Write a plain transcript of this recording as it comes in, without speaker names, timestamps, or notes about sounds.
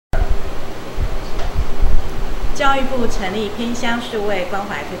教育部成立偏乡数位关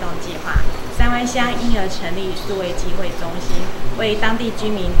怀推动计划，三湾乡因而成立数位机会中心，为当地居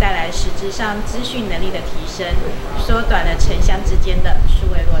民带来实质上资讯能力的提升，缩短了城乡之间的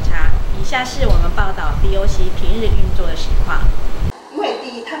数位落差。以下是我们报道 DOC 平日运作的实况。因为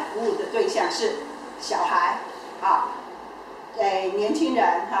第一，它服务的对象是小孩年轻人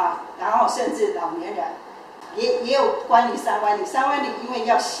然后甚至老年人。也有关于三湾里，三湾里因为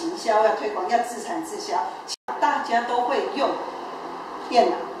要行销、要推广、要自产自销，大家都会用电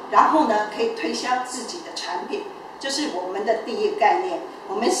脑，然后呢可以推销自己的产品，这是我们的第一个概念。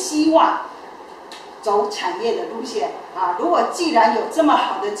我们希望走产业的路线如果既然有这么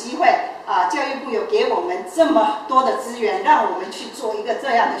好的机会教育部有给我们这么多的资源，让我们去做一个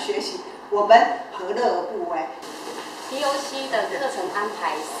这样的学习，我们何乐而不为 ？DOC 的课程安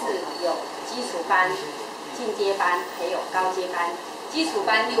排是有基础班、进阶班还有高阶班。基础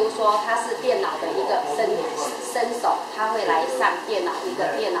班，例如说他是电脑的一个新手，他会来上电脑一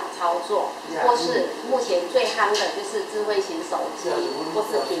个电脑操作，或是目前最夯的就是智慧型手机或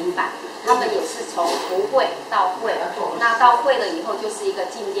是平板，他们也是从不会到会，那到会了以后就是一个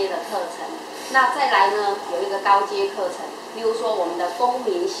进阶的课程。那再来呢，有一个高阶课程，例如说我们的公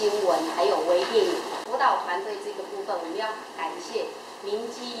民新闻还有微电影辅导团队这个部分，我们要感谢民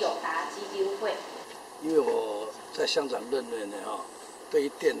基友达基金会。因为我在乡长任内呢，对于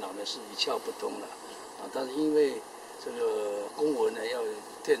电脑呢是一窍不通了，但是因为这个公文呢要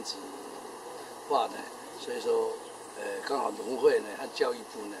电子化呢，所以说，刚好农会呢和教育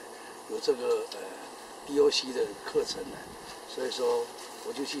部呢有这个DOC 的课程呢，所以说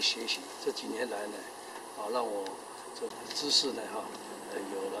我就去学习。这几年来呢，让我这知识呢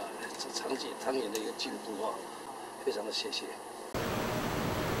有了长远的一个进步非常的谢谢。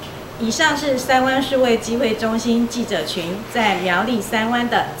以上是三湾数位机会中心记者群在苗栗三湾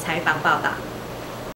的采访报道。